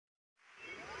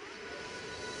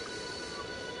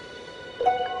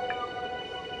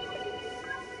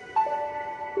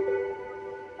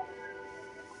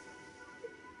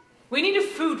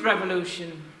food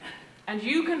revolution, and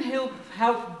you can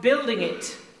help building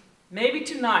it. Maybe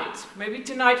tonight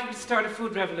we start a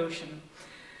food revolution.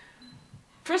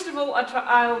 First of all,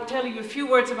 I'll tell you a few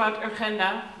words about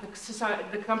Urgenda,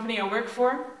 the company I work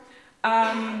for.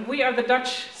 We are the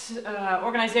Dutch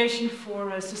organization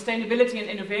for sustainability and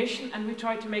innovation, and we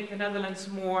try to make the Netherlands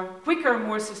quicker,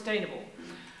 more sustainable.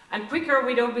 And quicker,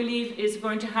 we don't believe, is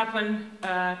going to happen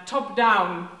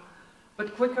top-down,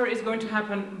 but quicker is going to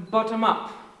happen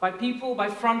bottom-up, by people, by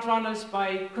front-runners,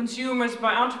 by consumers,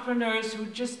 by entrepreneurs who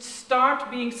just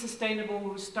start being sustainable,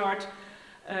 who start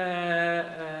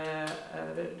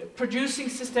producing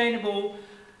sustainable,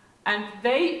 and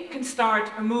they can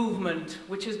start a movement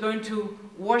which is going to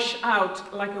wash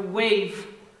out like a wave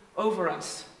over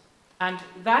us. And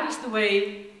that is the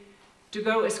way to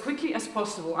go as quickly as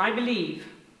possible, I believe.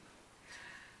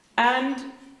 And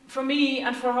for me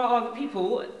and for all other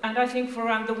people, and I think for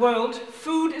around the world,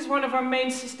 food is one of our main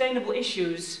sustainable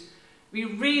issues. We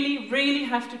really, really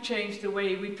have to change the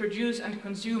way we produce and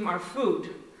consume our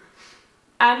food.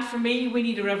 And for me, we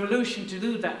need a revolution to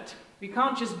do that. We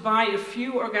can't just buy a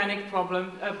few organic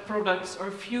products or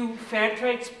a few fair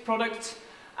trade products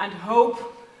and hope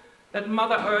that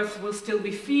Mother Earth will still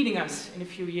be feeding us in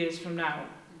a few years from now.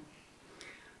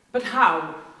 But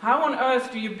how? How on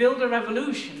earth do you build a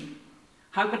revolution?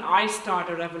 How can I start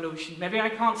a revolution? Maybe I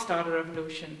can't start a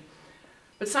revolution.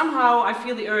 But somehow I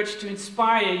feel the urge to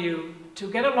inspire you to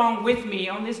get along with me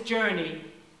on this journey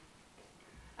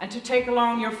and to take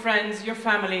along your friends, your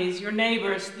families, your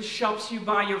neighbors, the shops you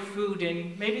buy your food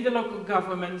in, maybe the local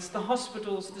governments, the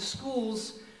hospitals, the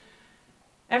schools.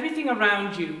 Everything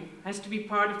around you has to be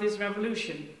part of this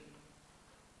revolution.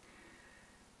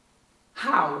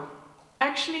 How?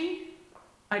 Actually,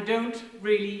 I don't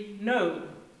really know.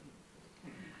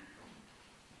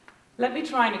 Let me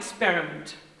try an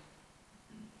experiment.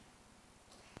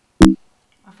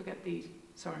 I forget these,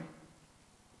 sorry.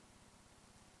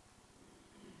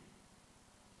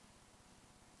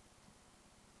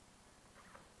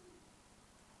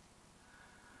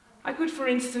 I could, for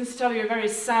instance, tell you a very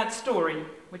sad story,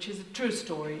 which is a true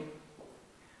story.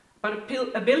 But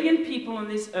a billion people on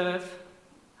this earth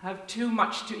have too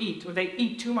much to eat, or they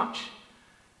eat too much.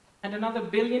 And another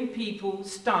billion people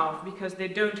starve because they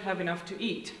don't have enough to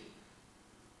eat.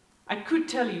 I could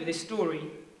tell you this story.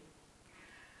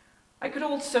 I could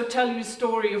also tell you the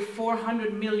story of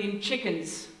 400 million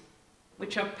chickens,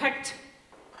 which are packed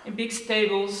in big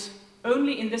stables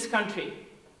only in this country,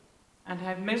 and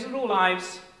have miserable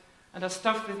lives and are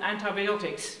stuffed with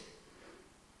antibiotics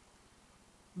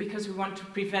because we want to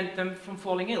prevent them from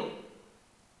falling ill.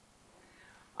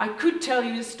 I could tell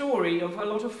you the story of a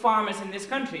lot of farmers in this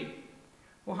country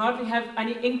who hardly have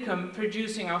any income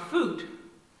producing our food,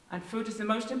 and food is the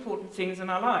most important thing in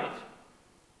our life.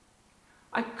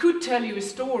 I could tell you a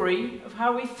story of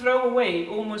how we throw away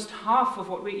almost half of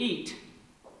what we eat.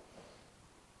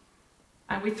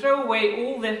 And we throw away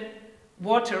all the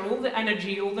water, all the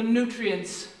energy, all the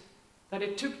nutrients that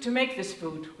it took to make this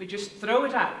food. We just throw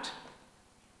it out.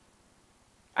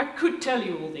 I could tell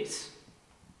you all this.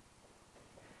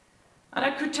 And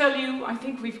I could tell you, I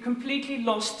think we've completely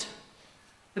lost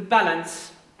the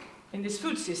balance in this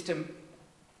food system.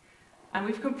 And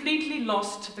we've completely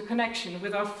lost the connection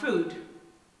with our food.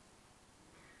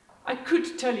 I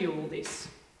could tell you all this,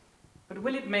 but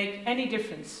will it make any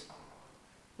difference?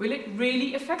 Will it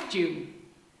really affect you?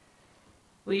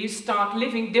 Will you start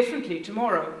living differently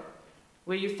tomorrow?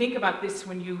 Will you think about this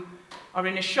when you are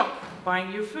in a shop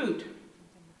buying your food?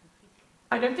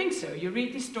 I don't think so. You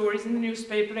read these stories in the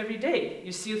newspaper every day.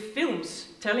 You see films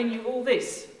telling you all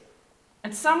this.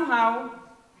 And somehow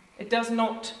it does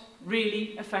not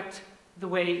really affect the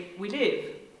way we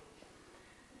live.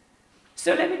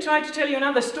 So let me try to tell you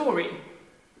another story.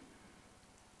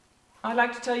 I'd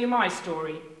like to tell you my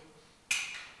story.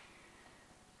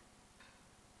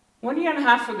 1.5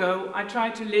 years ago, I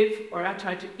tried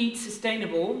to eat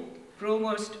sustainable for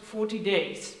almost 40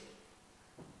 days.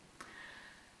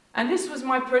 And this was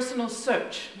my personal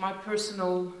search, my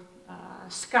personal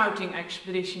scouting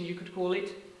expedition, you could call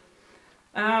it.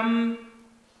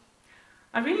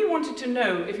 I really wanted to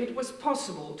know if it was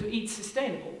possible to eat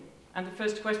sustainable. And the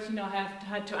first question I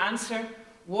had to answer,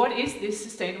 what is this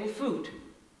sustainable food?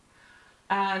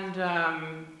 And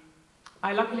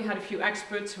I luckily had a few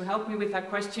experts who helped me with that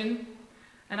question.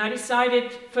 And I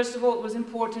decided, first of all, it was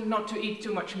important not to eat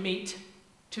too much meat,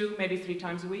 2, maybe 3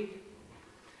 times a week.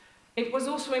 It was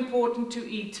also important to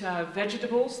eat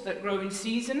vegetables that grow in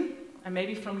season, and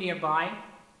maybe from nearby.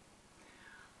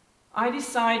 I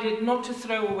decided not to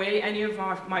throw away any of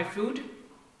my food.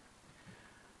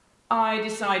 I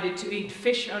decided to eat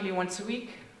fish only once a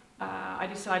week. I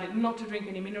decided not to drink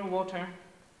any mineral water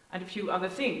and a few other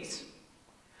things.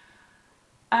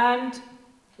 And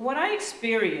what I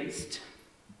experienced,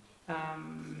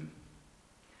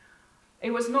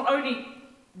 it was not only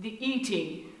the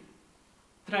eating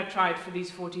that I tried for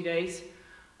these 40 days.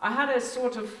 I had a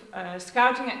sort of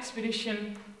scouting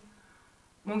expedition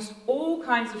amongst all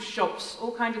kinds of shops,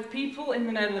 all kinds of people in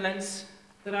the Netherlands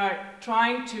that are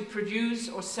trying to produce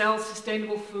or sell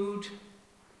sustainable food,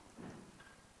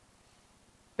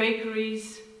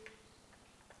 bakeries,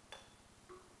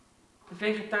 de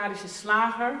vegetarische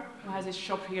slager, who has his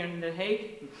shop here in The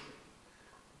Hague,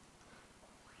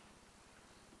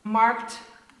 Markt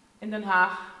in Den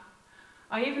Haag.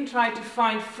 I even tried to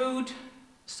find food,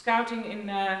 scouting in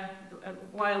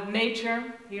wild nature.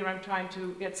 Here I'm trying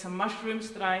to get some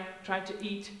mushrooms that I tried to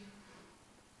eat.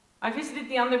 I visited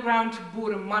the underground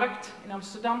Boerenmarkt in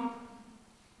Amsterdam.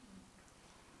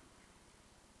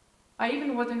 I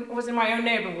even was in my own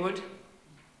neighborhood,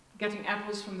 getting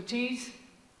apples from the trees.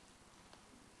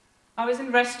 I was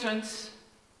in restaurants.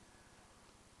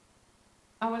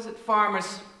 I was at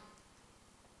farmers.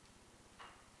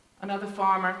 Another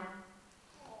farmer.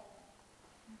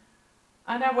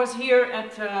 And I was here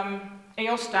at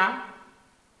Aosta.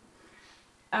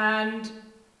 And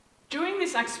during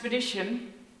this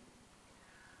expedition,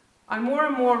 I more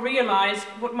and more realized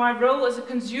what my role as a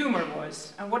consumer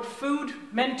was and what food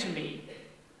meant to me.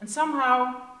 And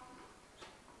somehow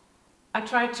I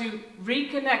tried to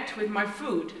reconnect with my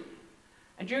food.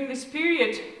 And during this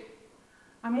period,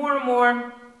 I more and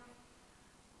more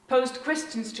posed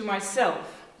questions to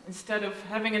myself instead of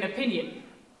having an opinion.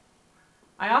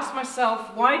 I asked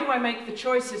myself, why do I make the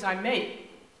choices I make?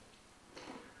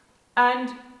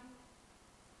 And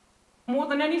more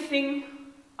than anything,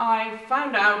 I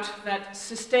found out that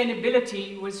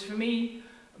sustainability was for me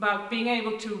about being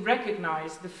able to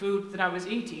recognize the food that I was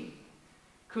eating.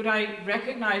 Could I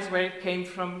recognize where it came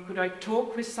from? Could I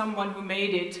talk with someone who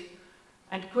made it?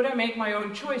 And could I make my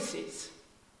own choices?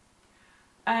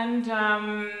 And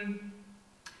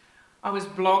I was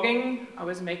blogging, I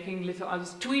was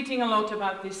tweeting a lot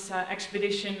about this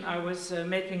expedition, I was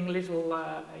making little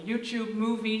YouTube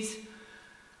movies.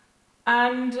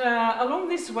 And along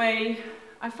this way,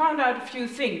 I found out a few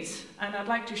things, and I'd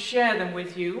like to share them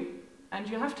with you. And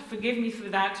you have to forgive me for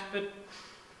that, but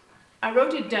I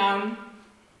wrote it down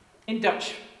in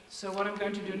Dutch. So what I'm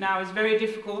going to do now is very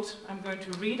difficult. I'm going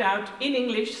to read out in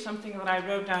English something that I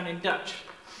wrote down in Dutch.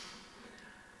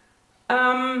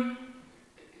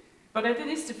 But I did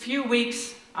this a few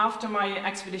weeks after my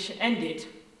expedition ended.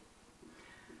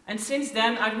 And since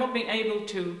then, I've not been able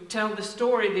to tell the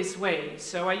story this way.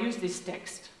 So I use this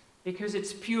text, because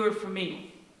it's pure for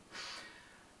me.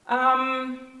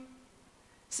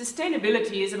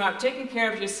 Sustainability is about taking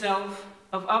care of yourself,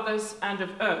 of others, and of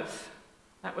Earth.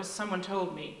 That was someone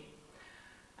told me.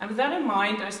 And with that in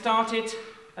mind, I started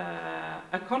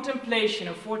a contemplation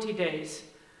of 40 days.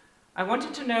 I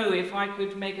wanted to know if I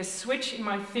could make a switch in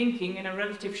my thinking in a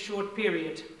relatively short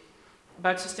period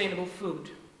about sustainable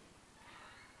food.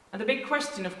 And the big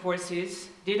question, of course, is,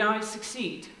 did I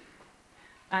succeed?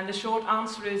 And the short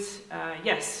answer is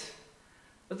yes.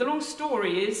 But the long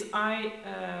story is,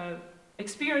 I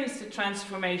experienced a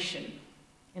transformation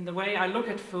in the way I look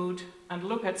at food and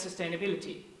look at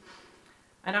sustainability.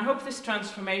 And I hope this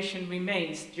transformation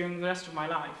remains during the rest of my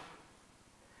life.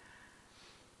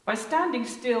 By standing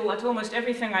still at almost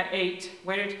everything I ate,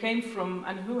 where it came from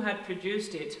and who had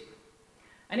produced it,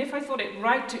 and if I thought it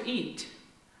right to eat,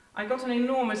 I got an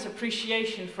enormous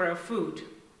appreciation for our food.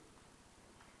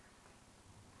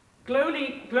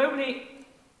 Globally,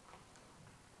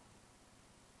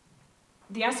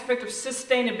 the aspect of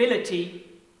sustainability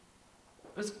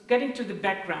was getting to the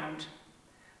background.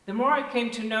 The more I came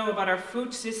to know about our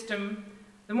food system,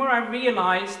 the more I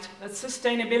realized that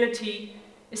sustainability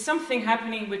is something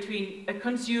happening between a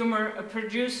consumer, a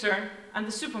producer, and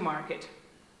the supermarket.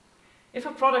 If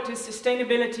a product is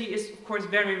sustainability is, of course,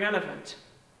 very relevant.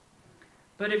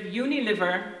 But if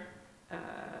Unilever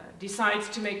decides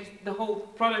to make the whole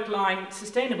product line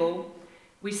sustainable,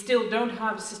 we still don't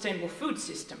have a sustainable food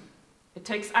system. It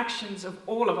takes actions of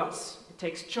all of us. It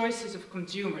takes choices of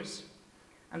consumers.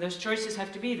 And those choices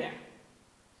have to be there.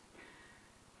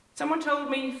 Someone told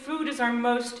me food is our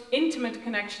most intimate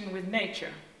connection with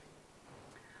nature.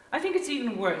 I think it's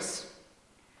even worse.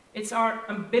 It's our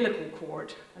umbilical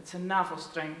cord, that's a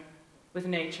navelstreng, with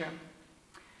nature.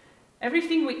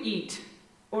 Everything we eat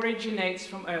originates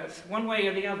from Earth, one way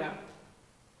or the other.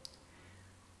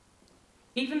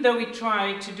 Even though we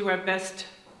try to do our best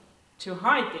to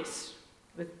hide this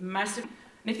with massive,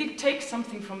 And if you take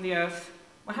something from the earth,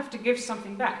 we'll have to give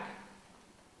something back.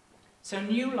 So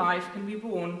new life can be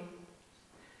born.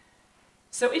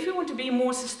 So if we want to be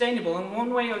more sustainable in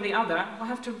one way or the other, we'll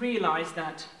have to realize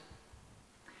that.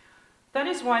 That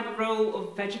is why the role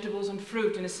of vegetables and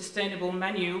fruit in a sustainable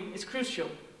menu is crucial.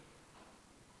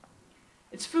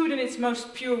 It's food in its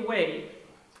most pure way.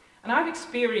 And I've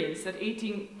experienced that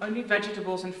eating only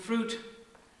vegetables and fruit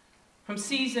from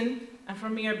season and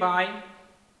from nearby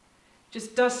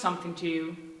just does something to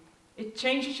you. It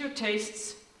changes your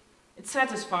tastes, it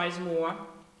satisfies more,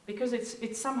 because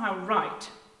it's somehow right.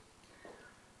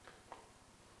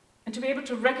 And to be able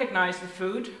to recognize the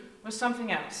food was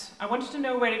something else. I wanted to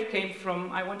know where it came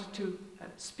from, I wanted to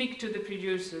speak to the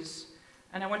producers,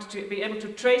 and I wanted to be able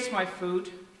to trace my food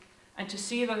and to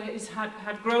see that it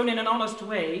had grown in an honest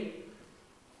way,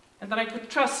 and that I could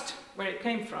trust where it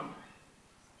came from.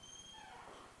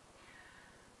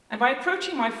 And by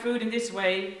approaching my food in this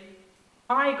way,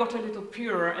 I got a little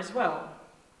purer as well.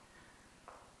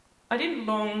 I didn't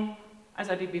long, as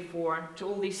I did before, to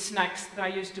all these snacks that I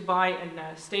used to buy in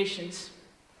stations.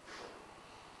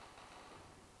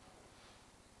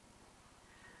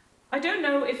 I don't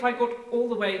know if I got all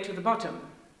the way to the bottom.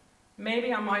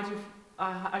 Maybe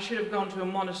I should have gone to a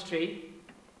monastery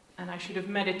and I should have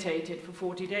meditated for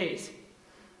 40 days.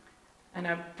 And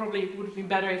I probably would have been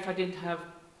better if I didn't have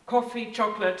coffee,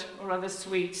 chocolate, or other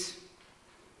sweets.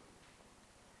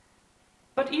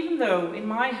 But even though in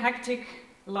my hectic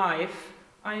life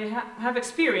I have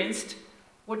experienced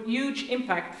what huge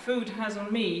impact food has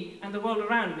on me and the world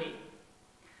around me.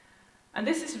 And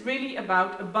this is really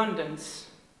about abundance,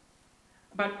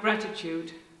 about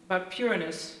gratitude, about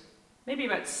pureness, maybe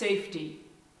about safety,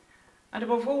 and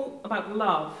above all, about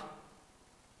love.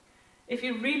 If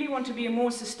you really want to be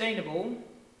more sustainable,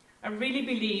 I really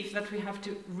believe that we have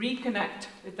to reconnect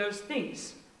with those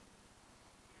things.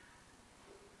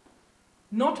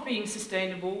 Not being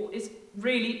sustainable is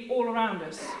really all around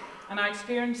us, and I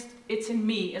experienced it's in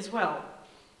me as well.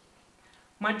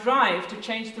 My drive to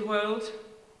change the world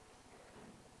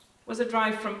was a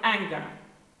drive from anger.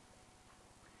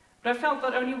 But I felt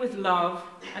that only with love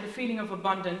and a feeling of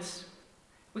abundance,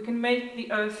 we can make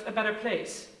the earth a better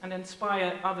place and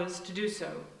inspire others to do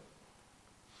so.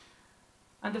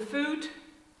 And the food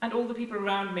and all the people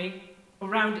around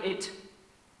it,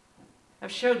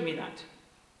 have showed me that.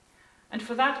 And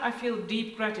for that I feel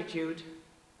deep gratitude,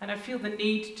 and I feel the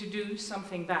need to do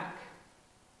something back.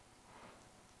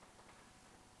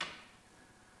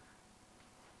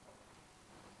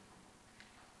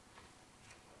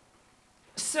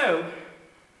 So,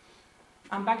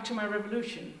 I'm back to my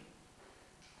revolution.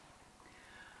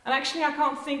 And actually I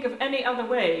can't think of any other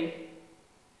way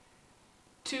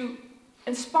to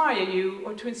inspire you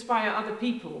or to inspire other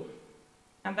people,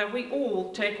 and that we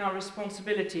all take our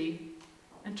responsibility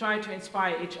and try to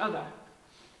inspire each other,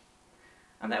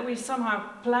 and that we somehow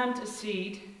plant a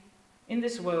seed in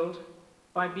this world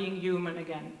by being human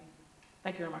again.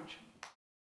 Thank you very much.